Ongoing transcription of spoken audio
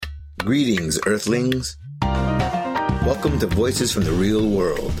Greetings, Earthlings. Welcome to Voices from the Real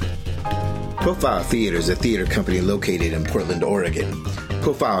World. Profile Theater is a theater company located in Portland, Oregon.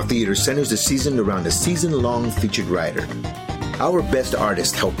 Profile Theater centers the season around a season-long featured writer. Our best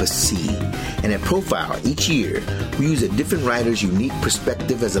artists help us see, and at Profile, each year, we use a different writer's unique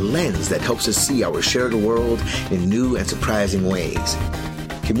perspective as a lens that helps us see our shared world in new and surprising ways.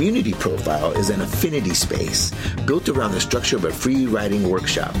 Community Profile is an affinity space built around the structure of a free writing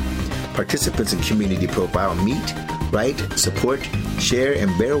workshop. Participants in Community Profile meet, write, support, share,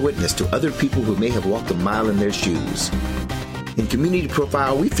 and bear witness to other people who may have walked a mile in their shoes. In Community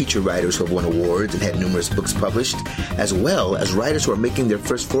Profile, we feature writers who have won awards and had numerous books published, as well as writers who are making their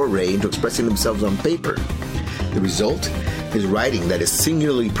first foray into expressing themselves on paper. The result is writing that is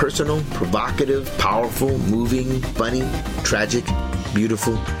singularly personal, provocative, powerful, moving, funny, tragic,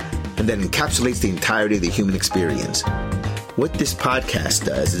 beautiful, and that encapsulates the entirety of the human experience. What this podcast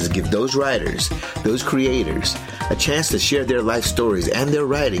does is give those writers, those creators, a chance to share their life stories and their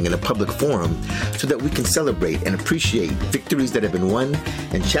writing in a public forum so that we can celebrate and appreciate victories that have been won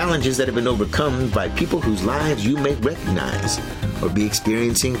and challenges that have been overcome by people whose lives you may recognize or be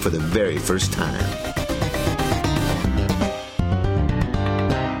experiencing for the very first time.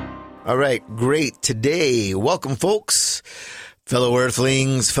 All right, great. Today, welcome, folks. Fellow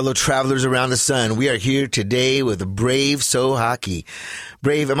Earthlings, fellow travelers around the sun, we are here today with Brave Sohacki.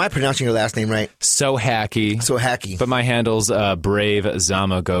 Brave, am I pronouncing your last name right? Sohacki. Sohacki. But my handle's Brave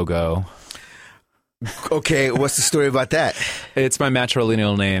Zamogogo. Okay, what's the story about that? It's my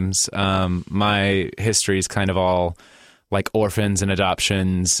matrilineal names. My history is kind of all like orphans and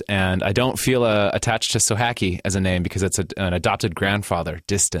adoptions, and I don't feel attached to Sohacki as a name because it's an adopted grandfather,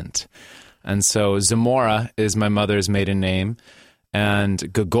 distant. And so Zamora is my mother's maiden name, and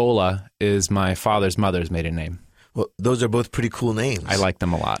Gogola is my father's mother's maiden name. Well, those are both pretty cool names. I like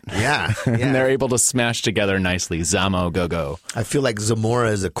them a lot. Yeah. And they're able to smash together nicely. Zamogogo. I feel like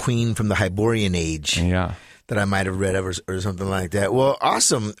Zamora is a queen from the Hyborian age. Yeah. That I might have read of or something like that. Well,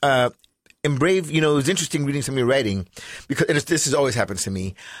 awesome. And Brave, it was interesting reading some of your writing because this has always happened to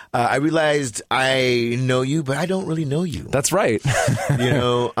me. I realized I know you, but I don't really know you. That's right.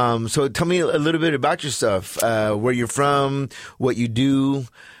 So tell me a little bit about yourself, where you're from, what you do,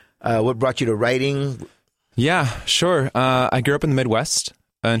 what brought you to writing. Yeah, sure. I grew up in the Midwest,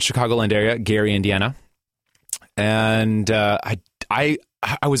 in Chicagoland area, Gary, Indiana. And I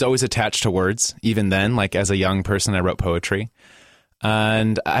was always attached to words. Even then, like as a young person, I wrote poetry.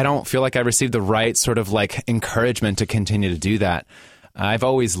 And I don't feel like I received the right sort of like encouragement to continue to do that. I've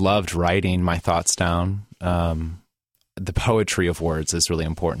always loved writing my thoughts down. The poetry of words is really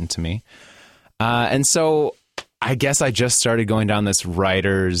important to me. And so I guess I just started going down this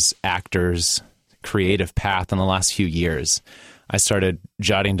writer's, actor's, creative path in the last few years. I started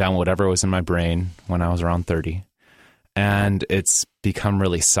jotting down whatever was in my brain when I was around 30. And it's become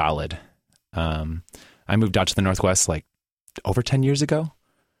really solid. I moved out to the Northwest like over 10 years ago.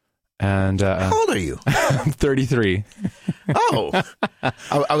 And how old are you? I'm 33. Oh,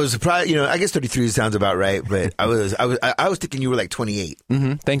 I was surprised. I guess 33 sounds about right, but I was thinking you were like 28.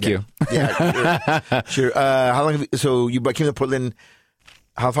 Mm-hmm. Thank you. Yeah, sure. How long? So you came to Portland?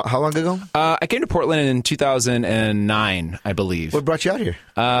 How long ago? I came to Portland in 2009, I believe. What brought you out here?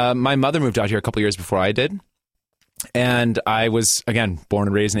 My mother moved out here a couple years before I did, and I was again born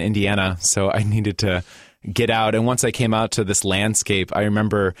and raised in Indiana, so I needed to get out. And once I came out to this landscape, I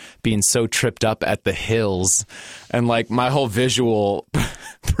remember being so tripped up at the hills and like my whole visual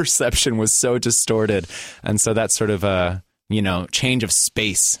perception was so distorted. And so that sort of change of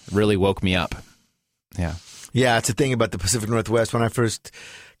space really woke me up. Yeah. Yeah. It's a thing about the Pacific Northwest. When I first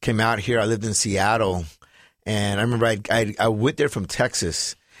came out here, I lived in Seattle, and I remember I went there from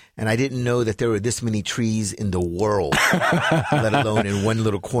Texas. And I didn't know that there were this many trees in the world, let alone in one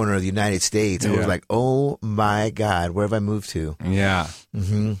little corner of the United States. I was like, oh, my God, where have I moved to? Yeah.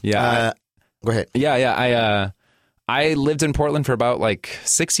 Mm-hmm. Yeah. Go ahead. Yeah. I lived in Portland for about like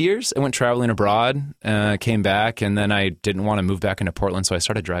 6 years. I went traveling abroad, came back, and then I didn't want to move back into Portland, so I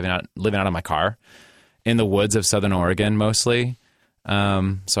started living out of my car in the woods of Southern Oregon mostly.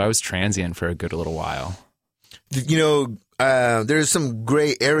 So I was transient for a good little while. There's some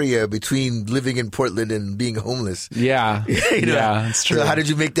gray area between living in Portland and being homeless. Yeah. Yeah, it's true. So how did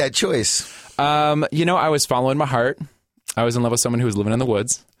you make that choice? I was following my heart. I was in love with someone who was living in the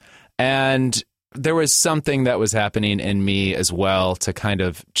woods. And there was something that was happening in me as well to kind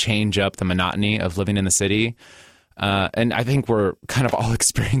of change up the monotony of living in the city. And I think we're kind of all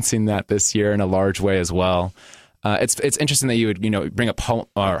experiencing that this year in a large way as well. It's interesting that you would, bring up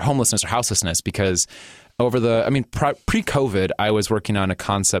homelessness or houselessness, because pre-COVID, I was working on a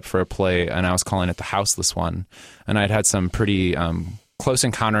concept for a play, and I was calling it The Houseless One. And I'd had some pretty close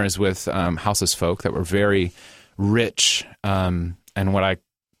encounters with houseless folk that were very rich and what I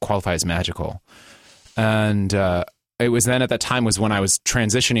qualify as magical. And it was then at that time was when I was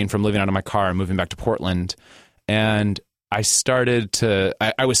transitioning from living out of my car and moving back to Portland. And I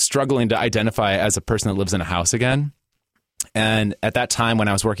was struggling to identify as a person that lives in a house again. And at that time when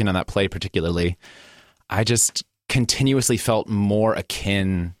I was working on that play particularly, I just continuously felt more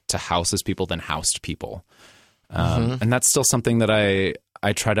akin to houseless people than housed people. And that's still something that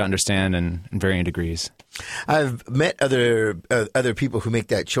I try to understand in varying degrees. I've met other people who make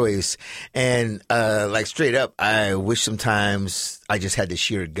that choice, and like straight up, I wish sometimes I just had the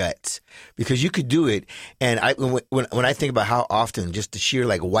sheer guts, because you could do it. And when I think about how often just the sheer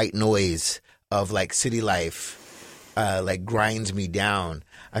like white noise of like city life like grinds me down,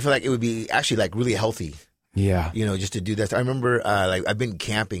 I feel like it would be actually like really healthy. Yeah. Just to do that. I remember like I've been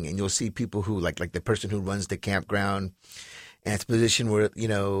camping, and you'll see people who like the person who runs the campground, and it's a position where,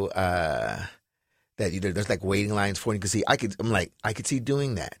 that there's like waiting lines for you. Because see, I could see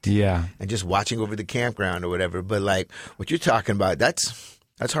doing that. Yeah. And just watching over the campground or whatever. But like what you're talking about, that's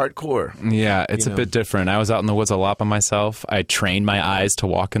hardcore. Yeah, it's a bit different. I was out in the woods a lot by myself. I trained my eyes to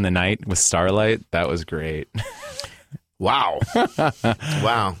walk in the night with starlight. That was great. Wow.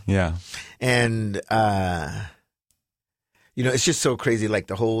 Wow. Yeah. And, it's just so crazy. Like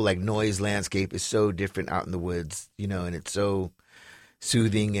the whole like noise landscape is so different out in the woods, and it's so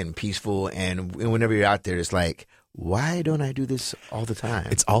soothing and peaceful. And whenever you're out there, it's like, why don't I do this all the time?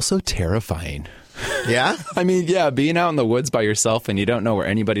 It's also terrifying. Yeah? I mean, yeah, being out in the woods by yourself and you don't know where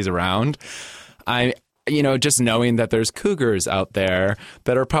anybody's around. Just knowing that there's cougars out there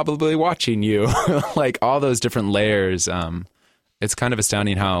that are probably watching you, like all those different layers. It's kind of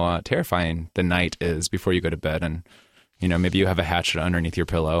astounding how terrifying the night is before you go to bed. And, maybe you have a hatchet underneath your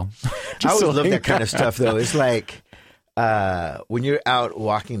pillow. I always love that kind of stuff, though. It's like when you're out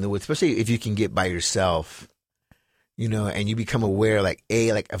walking in the woods, especially if you can get by yourself, and you become aware,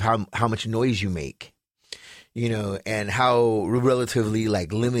 of how much noise you make, and how relatively,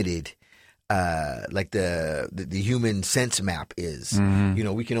 limited the human sense map is.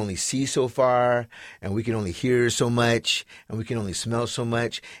 Mm-hmm. We can only see so far, and we can only hear so much, and we can only smell so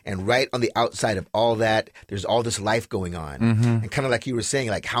much. And right on the outside of all that, there's all this life going on. Mm-hmm. And kind of like you were saying,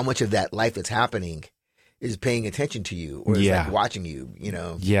 like how much of that life that's happening is paying attention to you, or is like watching you,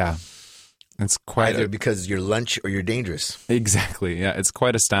 Yeah. It's quite either because you're lunch or you're dangerous. Exactly. Yeah, it's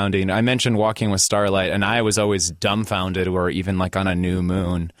quite astounding. I mentioned walking with starlight, and I was always dumbfounded, or even like on a new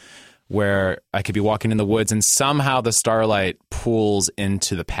moon, where I could be walking in the woods and somehow the starlight pulls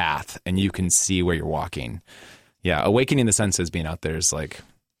into the path and you can see where you're walking. Yeah, awakening the senses, being out there is like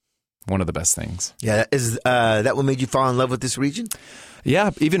one of the best things. Yeah, is that what made you fall in love with this region?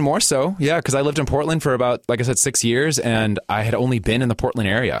 Yeah, even more so. Yeah, because I lived in Portland for about, like I said, 6 years, and I had only been in the Portland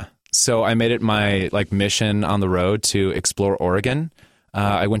area. So I made it my mission on the road to explore Oregon.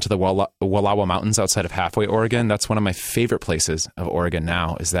 I went to the Wallowa Mountains outside of Halfway, Oregon. That's one of my favorite places of Oregon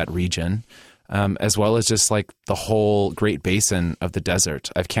now, is that region, as well as just like the whole Great Basin of the desert.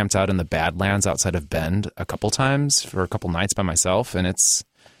 I've camped out in the Badlands outside of Bend a couple times for a couple nights by myself, and it's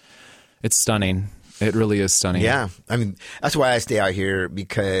stunning. It really is stunning. Yeah. I mean, that's why I stay out here,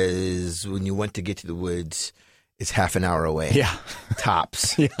 because when you want to get to the woods, it's half an hour away. Yeah.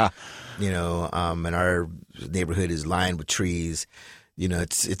 Tops. Yeah. And our neighborhood is lined with trees.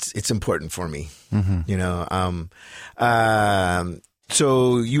 It's important for me. Mm-hmm.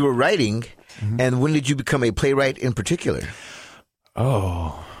 So you were writing, mm-hmm. and when did you become a playwright in particular?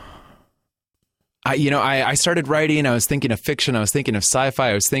 Oh, I started writing. I was thinking of fiction. I was thinking of sci-fi.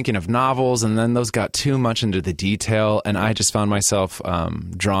 I was thinking of novels, and then those got too much into the detail, and I just found myself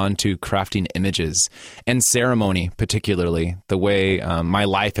drawn to crafting images and ceremony, particularly the way my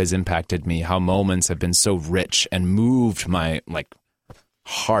life has impacted me, how moments have been so rich and moved my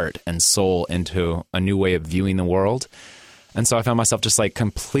heart and soul into a new way of viewing the world. And so I found myself just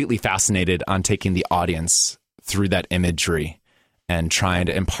completely fascinated on taking the audience through that imagery and trying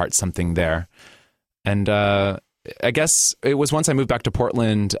to impart something there. And I guess it was once I moved back to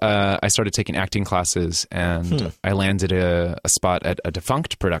Portland, I started taking acting classes, and I landed a spot at a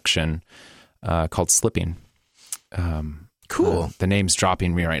Defunkt production called Slipping. Cool. The name's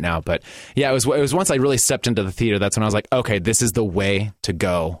dropping me right now, but yeah, it was once I really stepped into the theater. That's when I was like, okay, this is the way to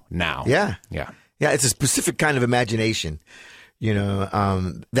go now. Yeah. Yeah. Yeah. It's a specific kind of imagination,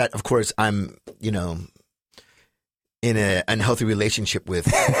 that of course I'm, in an unhealthy relationship with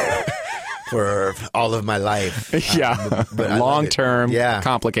for all of my life. But long term,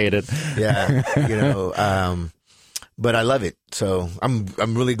 complicated. But I love it. So I'm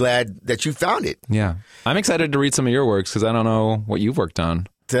really glad that you found it. Yeah. I'm excited to read some of your works because I don't know what you've worked on.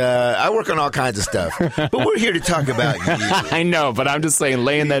 I work on all kinds of stuff, but we're here to talk about you. I know, but I'm just saying,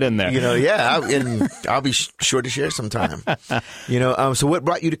 laying that in there. And I'll be sure to share sometime. So what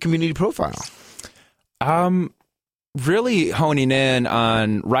brought you to Community Profile? Really honing in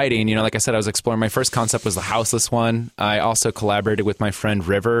on writing. Like I said, I was exploring. My first concept was the houseless one. I also collaborated with my friend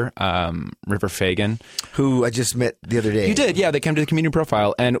River Fagan, who I just met the other day. You did, yeah. They came to the Community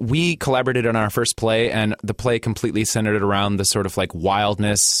Profile, and we collaborated on our first play, and the play completely centered around the sort of like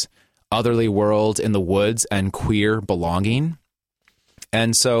wildness, otherly world in the woods, and queer belonging.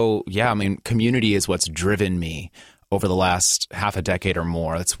 And so, community is what's driven me over the last half a decade or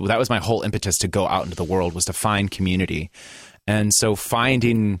more. That was my whole impetus to go out into the world, was to find community. And so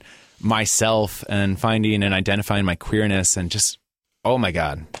finding myself and finding and identifying my queerness and just, oh my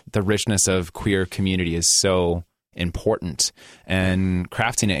God, the richness of queer community is so important. And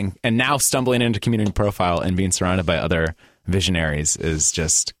crafting it and now stumbling into Community Profile and being surrounded by other visionaries is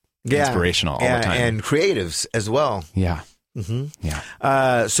just inspirational all the time. And creatives as well. Yeah. Mm-hmm.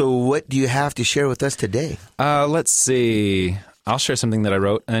 Yeah. So what do you have to share with us today? Let's see. I'll share something that I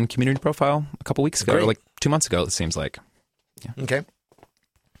wrote in Community Profile a couple weeks ago, or like 2 months ago, it seems like. Yeah. Okay.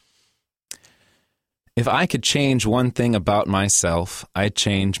 If I could change one thing about myself, I'd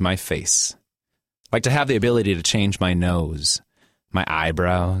change my face. Like to have the ability to change my nose, my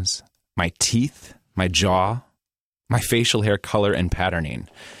eyebrows, my teeth, my jaw, my facial hair color and patterning.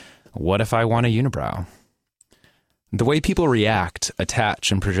 What if I want a unibrow? The way people react, attach,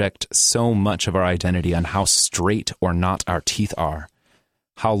 and project so much of our identity on how straight or not our teeth are,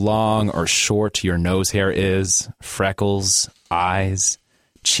 how long or short your nose hair is, freckles, eyes,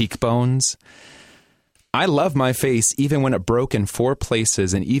 cheekbones. I love my face even when it broke in 4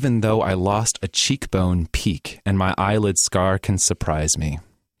 places, and even though I lost a cheekbone peak and my eyelid scar can surprise me.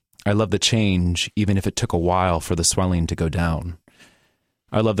 I love the change even if it took a while for the swelling to go down.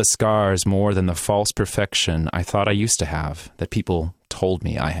 I love the scars more than the false perfection I thought I used to have, that people told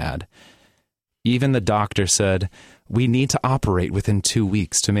me I had. Even the doctor said, we need to operate within 2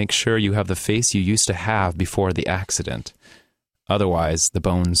 weeks to make sure you have the face you used to have before the accident. Otherwise, the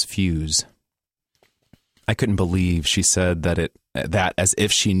bones fuse. I couldn't believe she said that as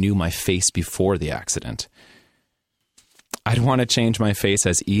if she knew my face before the accident. I'd want to change my face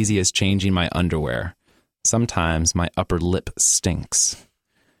as easy as changing my underwear. Sometimes my upper lip stinks.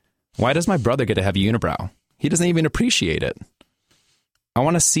 Why does my brother get to have a unibrow? He doesn't even appreciate it. I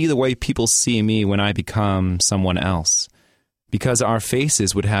want to see the way people see me when I become someone else. Because our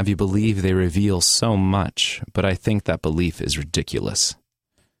faces would have you believe they reveal so much, but I think that belief is ridiculous.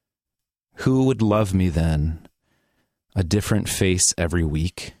 Who would love me then? A different face every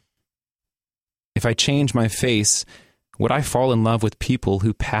week? If I change my face, would I fall in love with people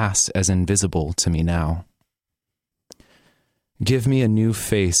who pass as invisible to me now? Give me a new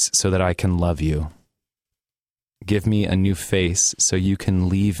face so that I can love you. Give me a new face so you can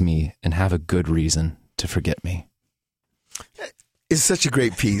leave me and have a good reason to forget me. It's such a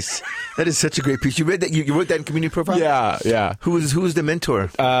great piece. That is such a great piece. You read that? You wrote that in Community Profile? Yeah. Who was the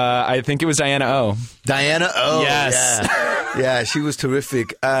mentor? I think it was Diana O. Diana O. Yes. Yeah, she was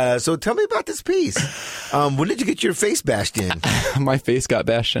terrific. So tell me about this piece. When did you get your face bashed in? My face got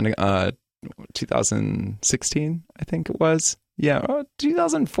bashed in 2016, I think it was. Yeah,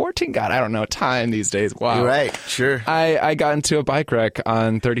 2014. God, I don't know time these days. Wow. You're right. Sure. I got into a bike wreck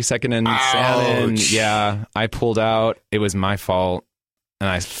on 32nd and Salmon. Yeah, I pulled out. It was my fault, and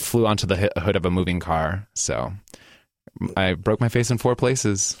I flew onto the hood of a moving car. So I broke my face in 4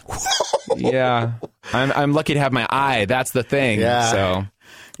 places. Yeah, I'm lucky to have my eye. That's the thing. Yeah. So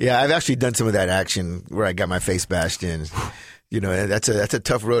yeah, I've actually done some of that action where I got my face bashed in. You know, that's a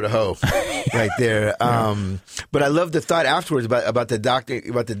tough road to hoe right there. But I love the thought afterwards about the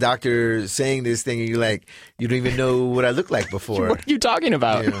doctor saying this thing, and you're like, you don't even know what I looked like before. What are you talking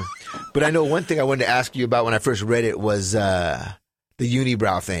about? You know? But I know one thing I wanted to ask you about when I first read it was the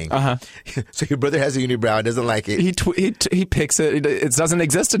unibrow thing. Uh-huh. So your brother has a unibrow and doesn't like it. He picks it. It doesn't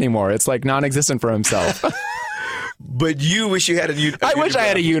exist anymore. It's like non-existent for himself. But you wish you had a unibrow. I wish I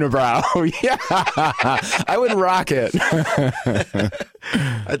had a unibrow. Yeah. I would rock it.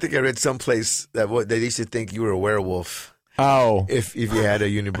 I think I read someplace that they used to think you were a werewolf. Oh. If you had a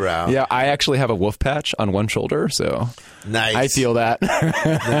unibrow. Yeah, I actually have a wolf patch on one shoulder, so nice. I feel that.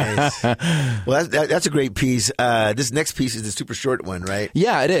 Nice. Well, that's a great piece. This next piece is the super short one, right?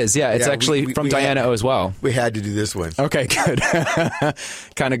 Yeah, it is. Yeah, it's actually from Diana O as well. We had to do this one. Okay, good.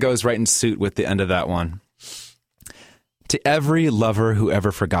 Kind of goes right in suit with the end of that one. To every lover who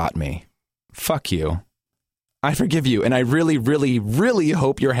ever forgot me, fuck you. I forgive you, and I really, really, really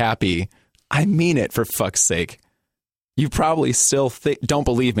hope you're happy. I mean it, for fuck's sake. You probably still don't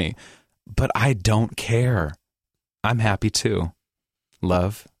believe me, but I don't care. I'm happy too.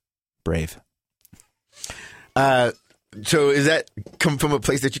 Love, Brave. So is that come from a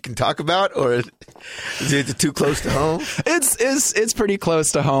place that you can talk about, or is it too close to home? It's pretty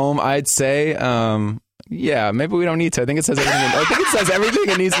close to home, I'd say. Yeah, maybe we don't need to. I think it says everything. I think it says everything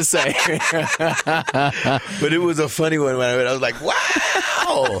it needs to say. But it was a funny one when I was like,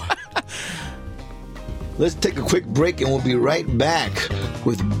 wow. Let's take a quick break and we'll be right back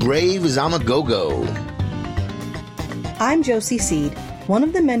with Brave Zamogogo. I'm Josie Seed, one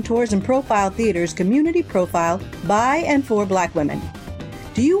of the mentors in Profile Theater's community profile by and for Black women.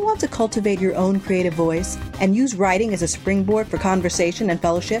 Do you want to cultivate your own creative voice and use writing as a springboard for conversation and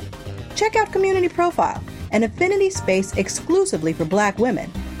fellowship? Check out Community Profile, an affinity space exclusively for Black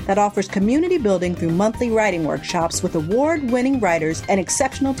women that offers community building through monthly writing workshops with award-winning writers and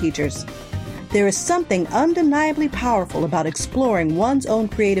exceptional teachers. There is something undeniably powerful about exploring one's own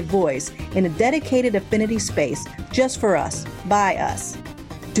creative voice in a dedicated affinity space just for us, by us.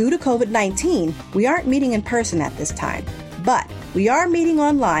 Due to COVID-19, we aren't meeting in person at this time, but we are meeting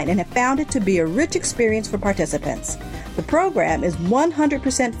online and have found it to be a rich experience for participants. The program is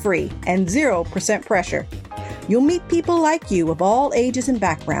 100% free and 0% pressure. You'll meet people like you of all ages and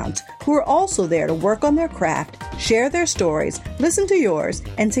backgrounds who are also there to work on their craft, share their stories, listen to yours,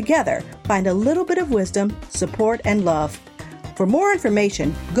 and together find a little bit of wisdom, support, and love. For more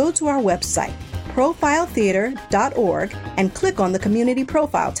information, go to our website, profiletheater.org, and click on the Community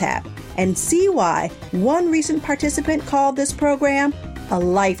Profile tab and see why one recent participant called this program a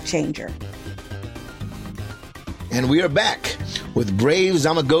life changer. And we are back with Brave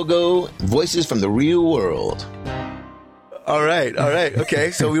Zamogogo, Voices from the Real World. All right.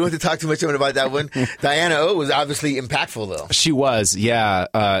 Okay, so we won't have to talk too much about that one. Diana O was obviously impactful, though. She was,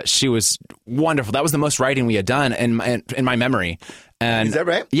 yeah. She was wonderful. That was the most writing we had done in my memory. And is that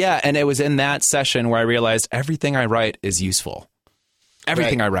right? Yeah, and it was in that session where I realized everything I write is useful.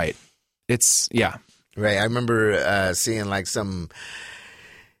 Everything I write. It's, yeah. Right. I remember seeing like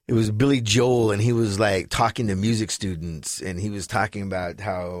it was Billy Joel, and he was like talking to music students, and he was talking about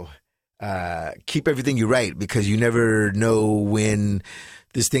how keep everything you write, because you never know when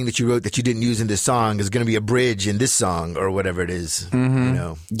this thing that you wrote that you didn't use in this song is going to be a bridge in this song or whatever it is. Mm-hmm. You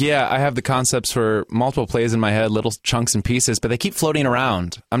know? Yeah, I have the concepts for multiple plays in my head, little chunks and pieces, but they keep floating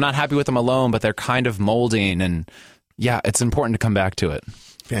around. I'm not happy with them alone, but they're kind of molding, and yeah, it's important to come back to it.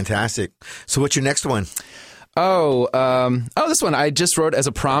 Fantastic. So what's your next one? This one I just wrote as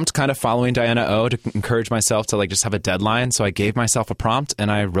a prompt, kind of following Diana O, to encourage myself to like just have a deadline. So I gave myself a prompt and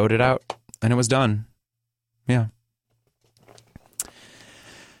I wrote it out, and it was done. Yeah.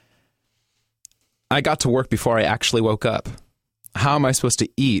 I got to work before I actually woke up. How am I supposed to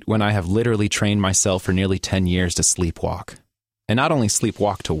eat when I have literally trained myself for nearly 10 years to sleepwalk? And not only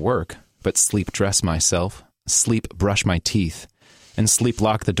sleepwalk to work, but sleep dress myself, sleep brush my teeth, and sleep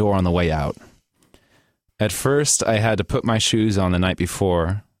lock the door on the way out. At first, I had to put my shoes on the night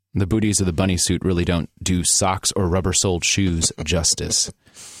before. The booties of the bunny suit really don't do socks or rubber-soled shoes justice.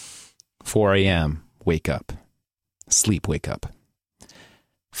 4 a.m., wake up. Sleep, wake up.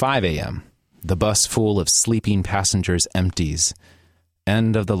 5 a.m., the bus full of sleeping passengers empties.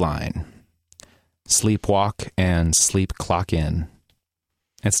 End of the line. Sleepwalk and sleep clock in.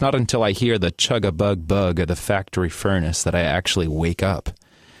 It's not until I hear the chug-a-bug-bug of the factory furnace that I actually wake up.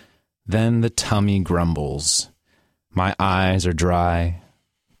 Then the tummy grumbles. My eyes are dry.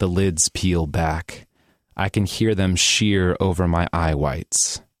 The lids peel back. I can hear them shear over my eye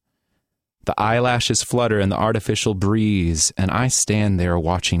whites. The eyelashes flutter in the artificial breeze, and I stand there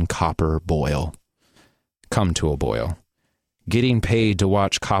watching copper boil. Come to a boil. Getting paid to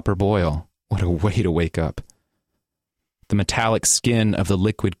watch copper boil. What a way to wake up. The metallic skin of the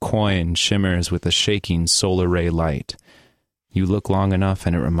liquid coin shimmers with a shaking solar ray light. You look long enough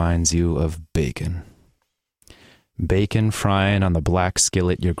and it reminds you of bacon. Bacon frying on the black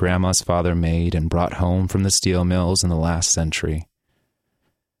skillet your grandma's father made and brought home from the steel mills in the last century.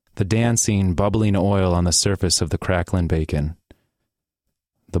 The dancing, bubbling oil on the surface of the crackling bacon.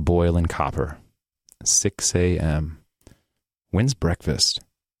 The boiling copper. 6 a.m. When's breakfast?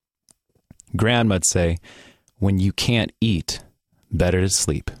 Grandma'd say, when you can't eat, better to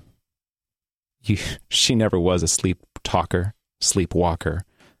sleep. She never was a sleep talker, sleepwalker,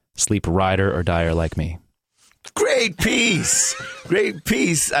 sleep rider or dyer like me. Great piece. Great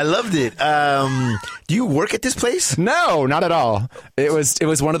piece. I loved it. Do you work at this place? No, not at all. It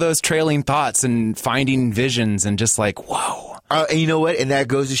was one of those trailing thoughts and finding visions and just like, whoa. And you know what? And that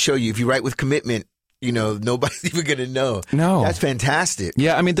goes to show you, if you write with commitment, nobody's even going to know. No. That's fantastic.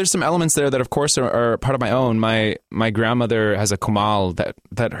 Yeah, I mean, there's some elements there that, of course, are part of my own. My grandmother has a komal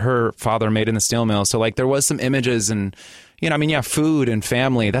that her father made in the steel mill. So, like, there was some images and, food and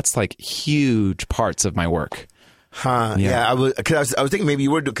family. That's, like, huge parts of my work. Huh. Yeah. I was thinking maybe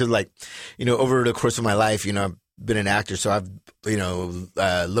you were, because, like, over the course of my life, I've been an actor. So I've,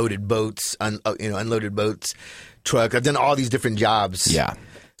 loaded boats, unloaded boats, truck. I've done all these different jobs. Yeah.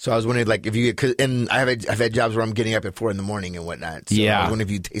 So I was wondering, like, and I've had jobs where I'm getting up at 4 a.m. and whatnot. So yeah. I was wondering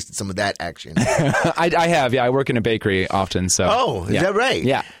if you tasted some of that action. I have. Yeah. I work in a bakery often. So. Oh, is that right?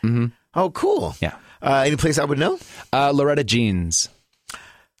 Yeah. Mm-hmm. Oh, cool. Yeah. Any place I would know? Loretta Jean's.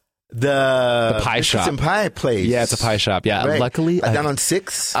 The pie shop. Some pie place. Yeah, it's a pie shop. Yeah. Right. Luckily. Down on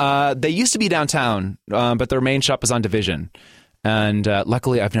 6th? They used to be downtown, but their main shop is on Division. And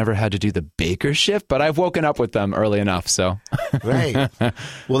luckily, I've never had to do the baker shift, but I've woken up with them early enough. So, right.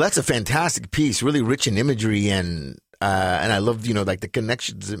 Well, that's a fantastic piece, really rich in imagery, and I love like the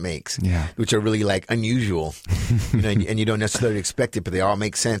connections it makes, which are really like unusual, and you don't necessarily expect it, but they all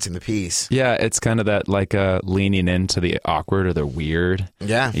make sense in the piece. Yeah, it's kind of that like leaning into the awkward or the weird.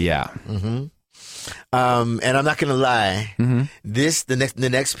 Yeah, yeah. Mm-hmm. And I'm not gonna lie. Mm-hmm. The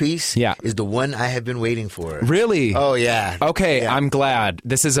next piece is the one I have been waiting for. Really? Oh yeah. Okay, yeah. I'm glad.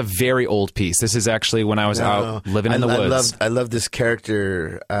 This is a very old piece. This is actually when I was out living in the woods. I love this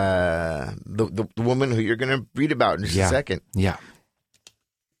character, the woman who you're gonna read about in just a second. Yeah.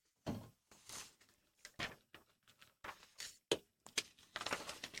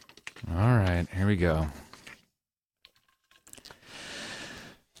 All right, here we go.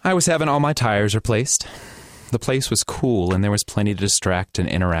 I was having all my tires replaced. The place was cool, and there was plenty to distract and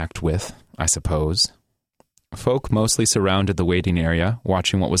interact with, I suppose. Folk mostly surrounded the waiting area,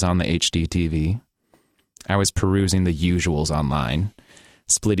 watching what was on the HD TV. I was perusing the usuals online,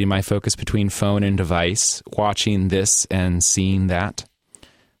 splitting my focus between phone and device, watching this and seeing that,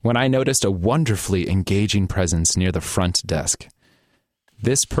 when I noticed a wonderfully engaging presence near the front desk.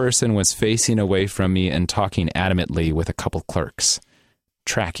 This person was facing away from me and talking adamantly with a couple clerks.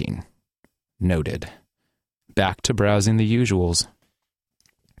 Tracking. Noted. Back to browsing the usuals.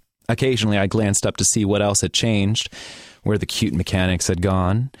 Occasionally, I glanced up to see what else had changed, where the cute mechanics had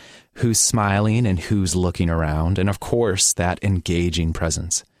gone, who's smiling and who's looking around, and of course, that engaging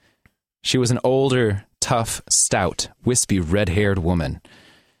presence. She was an older, tough, stout, wispy, red-haired woman.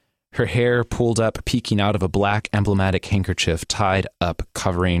 Her hair pulled up, peeking out of a black emblematic handkerchief tied up,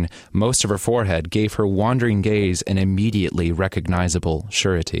 covering most of her forehead, gave her wandering gaze an immediately recognizable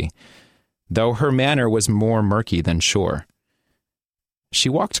surety, though her manner was more murky than sure. She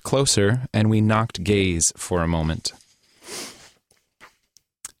walked closer, and we knocked gaze for a moment.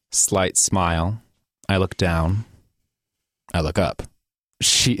 Slight smile. I look down. I look up.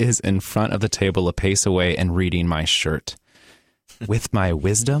 She is in front of the table a pace away and reading my shirt. With my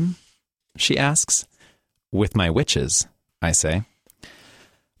wisdom? She asks. With my witches, I say.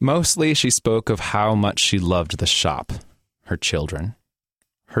 Mostly she spoke of how much she loved the shop, her children,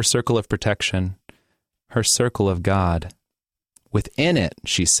 her circle of protection, her circle of God. Within it,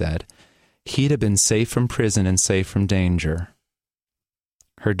 she said, he'd have been safe from prison and safe from danger.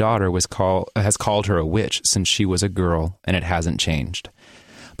 Her daughter has called her a witch since she was a girl, and it hasn't changed.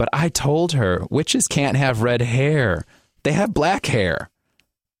 But I told her, witches can't have red hair. They have black hair.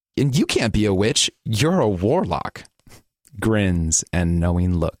 And you can't be a witch. You're a warlock. Grins and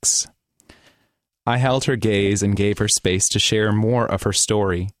knowing looks. I held her gaze and gave her space to share more of her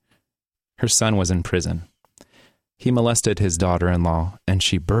story. Her son was in prison. He molested his daughter-in-law, and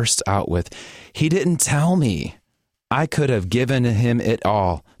she burst out with, "He didn't tell me. I could have given him it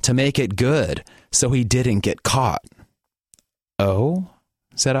all to make it good, so he didn't get caught." "Oh?"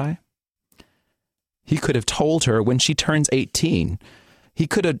 said I. He could have told her when she turns 18. He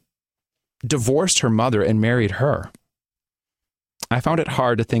could have divorced her mother and married her. I found it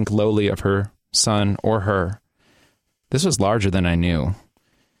hard to think lowly of her son or her. This was larger than I knew.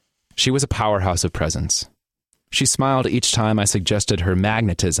 She was a powerhouse of presence. She smiled each time I suggested her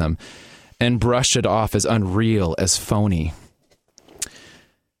magnetism and brushed it off as unreal, as phony.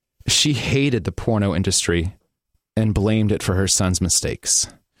 She hated the porno industry and blamed it for her son's mistakes.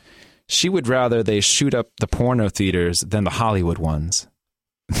 She would rather they shoot up the porno theaters than the Hollywood ones.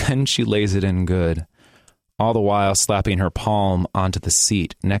 Then she lays it in good. all the while slapping her palm onto the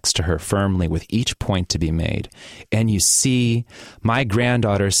seat next to her firmly with each point to be made. And you see, my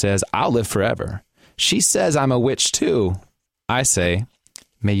granddaughter says, I'll live forever. She says I'm a witch too. I say,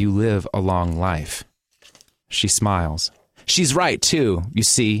 may you live a long life. She smiles. She's right too, you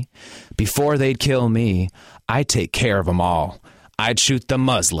see. Before they'd kill me, I'd take care of them all. I'd shoot the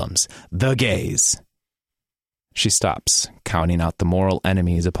Muslims, the gays. She stops, counting out the moral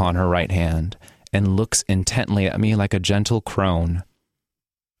enemies upon her right hand, and looks intently at me like a gentle crone.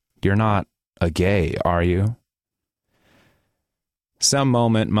 You're not a gay, are you? Some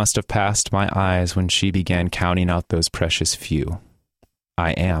moment must have passed my eyes when she began counting out those precious few.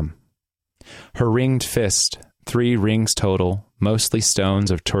 I am. Her ringed fist, 3 rings total, mostly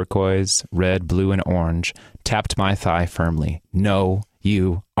stones of turquoise, red, blue, and orange, tapped my thigh firmly. No,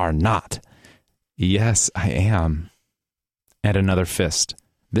 you are not. Yes, I am. And another fist,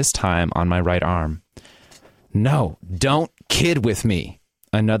 this time on my right arm. No, don't kid with me.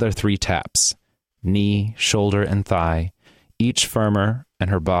 Another 3 taps, knee, shoulder, and thigh, each firmer and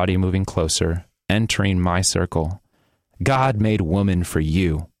her body moving closer, entering my circle. God made woman for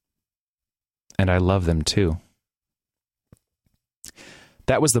you. And I love them too.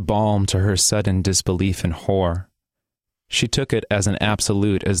 That was the balm to her sudden disbelief and horror. She took it as an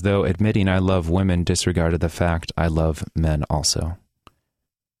absolute, as though admitting I love women disregarded the fact I love men also.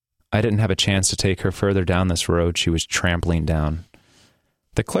 I didn't have a chance to take her further down this road she was trampling down.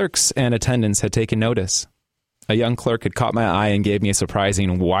 The clerks and attendants had taken notice. A young clerk had caught my eye and gave me a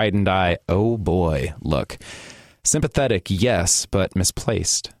surprising widened eye, oh boy, look. Sympathetic, yes, but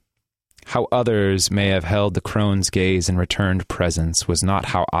misplaced. How others may have held the crone's gaze and returned presence was not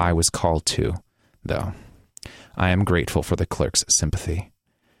how I was called to, though. I am grateful for the clerk's sympathy.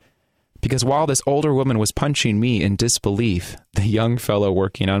 Because while this older woman was punching me in disbelief, the young fellow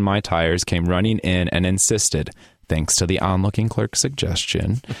working on my tires came running in and insisted, thanks to the onlooking clerk's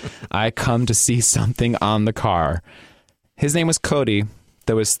suggestion, I come to see something on the car. His name was Cody,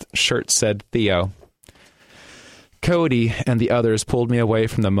 though his shirt said Theo. Cody and the others pulled me away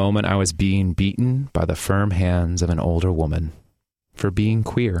from the moment I was being beaten by the firm hands of an older woman for being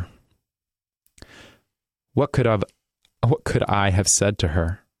queer. What could I have said to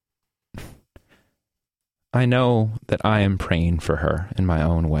her? I know that I am praying for her in my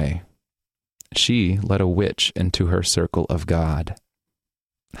own way. She led a witch into her circle of God.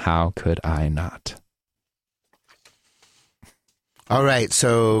 How could I not? All right,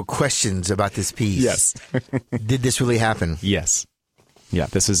 so questions about this piece. Yes. Did this really happen? Yes. Yeah,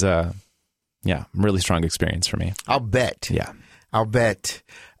 this is a really strong experience for me. I'll bet. Yeah. I'll bet.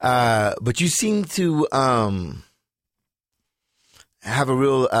 But you seem to have a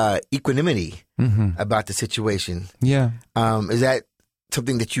real equanimity about the situation. Yeah. Is that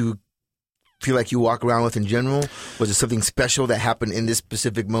something that you feel like you walk around with in general? Was it something special that happened in this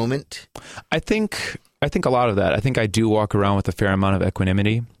specific moment? I think a lot of that. I think I do walk around with a fair amount of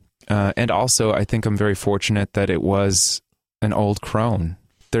equanimity. And also, I think I'm very fortunate that it was an old crone.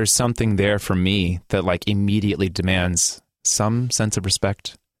 There's something there for me that like immediately demands some sense of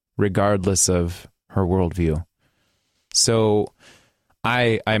respect, regardless of her worldview. So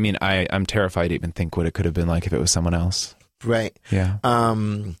I'm terrified to even think what it could have been like if it was someone else. Right. Yeah.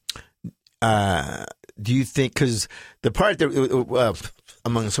 Do you think, because the part that,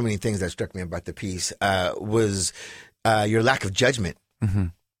 among so many things that struck me about the piece, was your lack of judgment,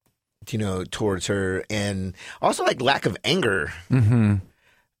 towards her, and also like lack of anger.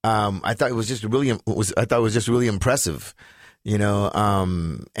 I thought it was just really impressive,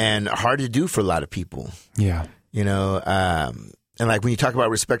 and hard to do for a lot of people. Yeah. And like when you talk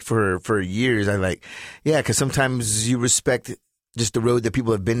about respect for years, I like, because sometimes you respect just the road that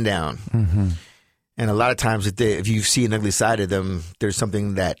people have been down. And a lot of times if you see an ugly side of them, there's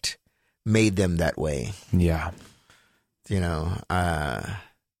something that made them that way. Yeah. Just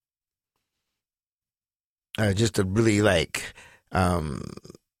a really like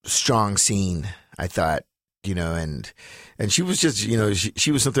strong scene, I thought, and she was just,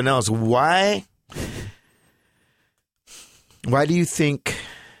 she was something else. Why do you think?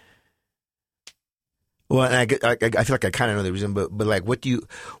 Well, and I feel like I kind of know the reason, but like, what do you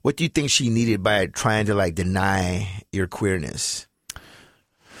think she needed by trying to like deny your queerness?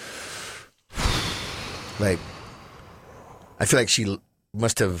 Like, I feel like she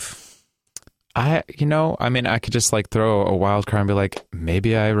must have. I could just like throw a wild card and be like,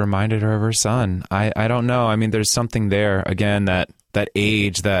 maybe I reminded her of her son. I don't know. I mean, there's something there again, that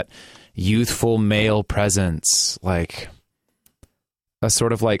age, that youthful male presence, like a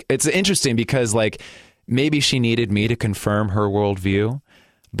sort of like, it's interesting because like, maybe she needed me to confirm her worldview,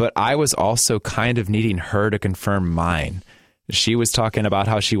 but I was also kind of needing her to confirm mine. She was talking about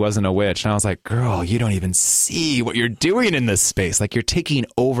how she wasn't a witch. And I was like, girl, you don't even see what you're doing in this space. Like, you're taking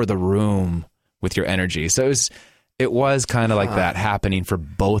over the room with your energy. So it was kind of like that happening for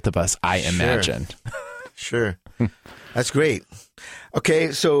both of us, I imagined. Sure. That's great.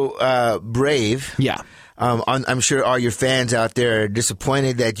 Okay, so Brave. Yeah. I'm sure all your fans out there are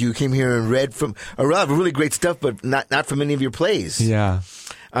disappointed that you came here and read from a lot of really great stuff, but not from any of your plays. Yeah.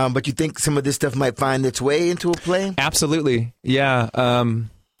 But you think some of this stuff might find its way into a play? Absolutely. Yeah.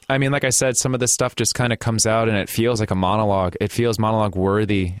 I mean, like I said, some of this stuff just kind of comes out and it feels like a monologue. It feels monologue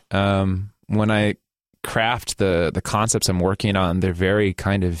worthy. When I craft the concepts I'm working on, they're very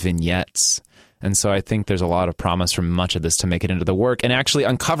kind of vignettes. And so I think there's a lot of promise from much of this to make it into the work. And actually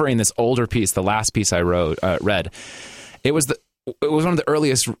uncovering this older piece, the last piece I read, it was one of the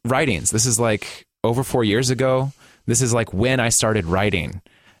earliest writings. This is like over 4 years ago. This is like when I started writing.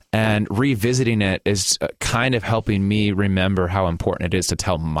 And revisiting it is kind of helping me remember how important it is to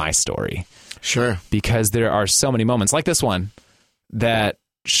tell my story. Sure. Because there are so many moments like this one that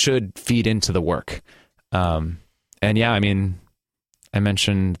should feed into the work. And yeah, I mean, I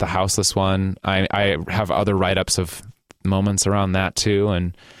mentioned the houseless one. I have other write-ups of moments around that too.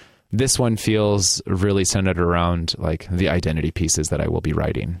 And this one feels really centered around like the identity pieces that I will be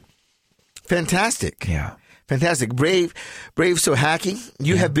writing. Fantastic. Yeah. Fantastic. Brave Sohacki,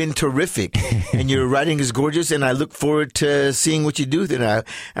 you have been terrific, and your writing is gorgeous, and I look forward to seeing what you do and I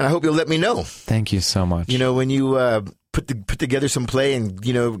hope you'll let me know. Thank you so much. You know, when you put together some play and,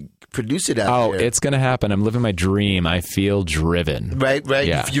 you know, produce it out there. Oh, it's going to happen. I'm living my dream. I feel driven. Right.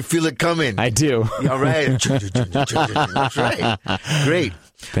 Yeah. You feel it coming. I do. All right. That's right. Great.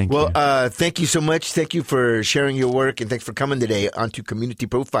 Thank you. Well, thank you so much. Thank you for sharing your work, and thanks for coming today onto Community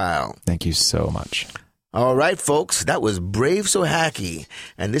Profile. Thank you so much. All right, folks, that was Brave Sohacki,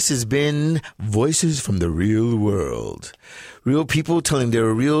 and this has been Voices from the Real World. Real people telling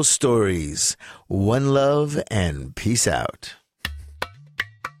their real stories. One love and peace out.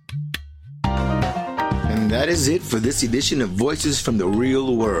 And that is it for this edition of Voices from the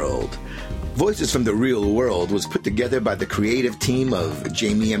Real World. Voices from the Real World was put together by the creative team of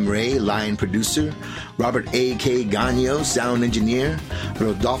Jamie M. Ray, line producer, Robert A.K. Gagno, sound engineer,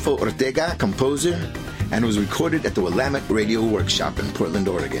 Rodolfo Ortega, composer, and was recorded at the Willamette Radio Workshop in Portland,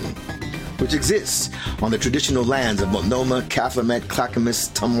 Oregon, which exists on the traditional lands of Multnomah, Cathlamet, Clackamas,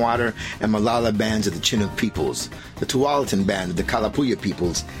 Tumwater, and Malala bands of the Chinook peoples, the Tualatin band of the Kalapuya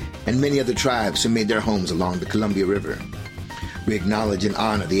peoples, and many other tribes who made their homes along the Columbia River. We acknowledge and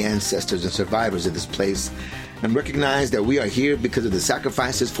honor the ancestors and survivors of this place and recognize that we are here because of the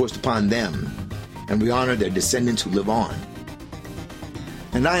sacrifices forced upon them, and we honor their descendants who live on.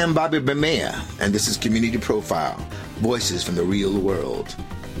 And I am Bobby Bermea, and this is Community Profile, Voices from the Real World.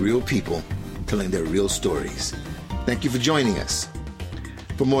 Real people telling their real stories. Thank you for joining us.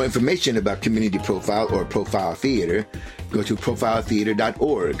 For more information about Community Profile or Profile Theater, go to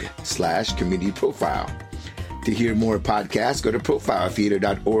profiletheater.org/community profile. To hear more podcasts, go to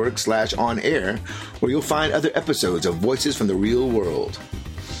profiletheater.org/on-air, where you'll find other episodes of Voices from the Real World.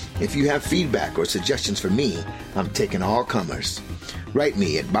 If you have feedback or suggestions for me, I'm taking all comers. Write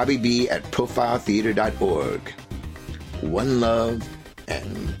me at bobbyb@profiletheater.org. One love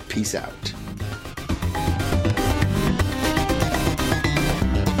and peace out.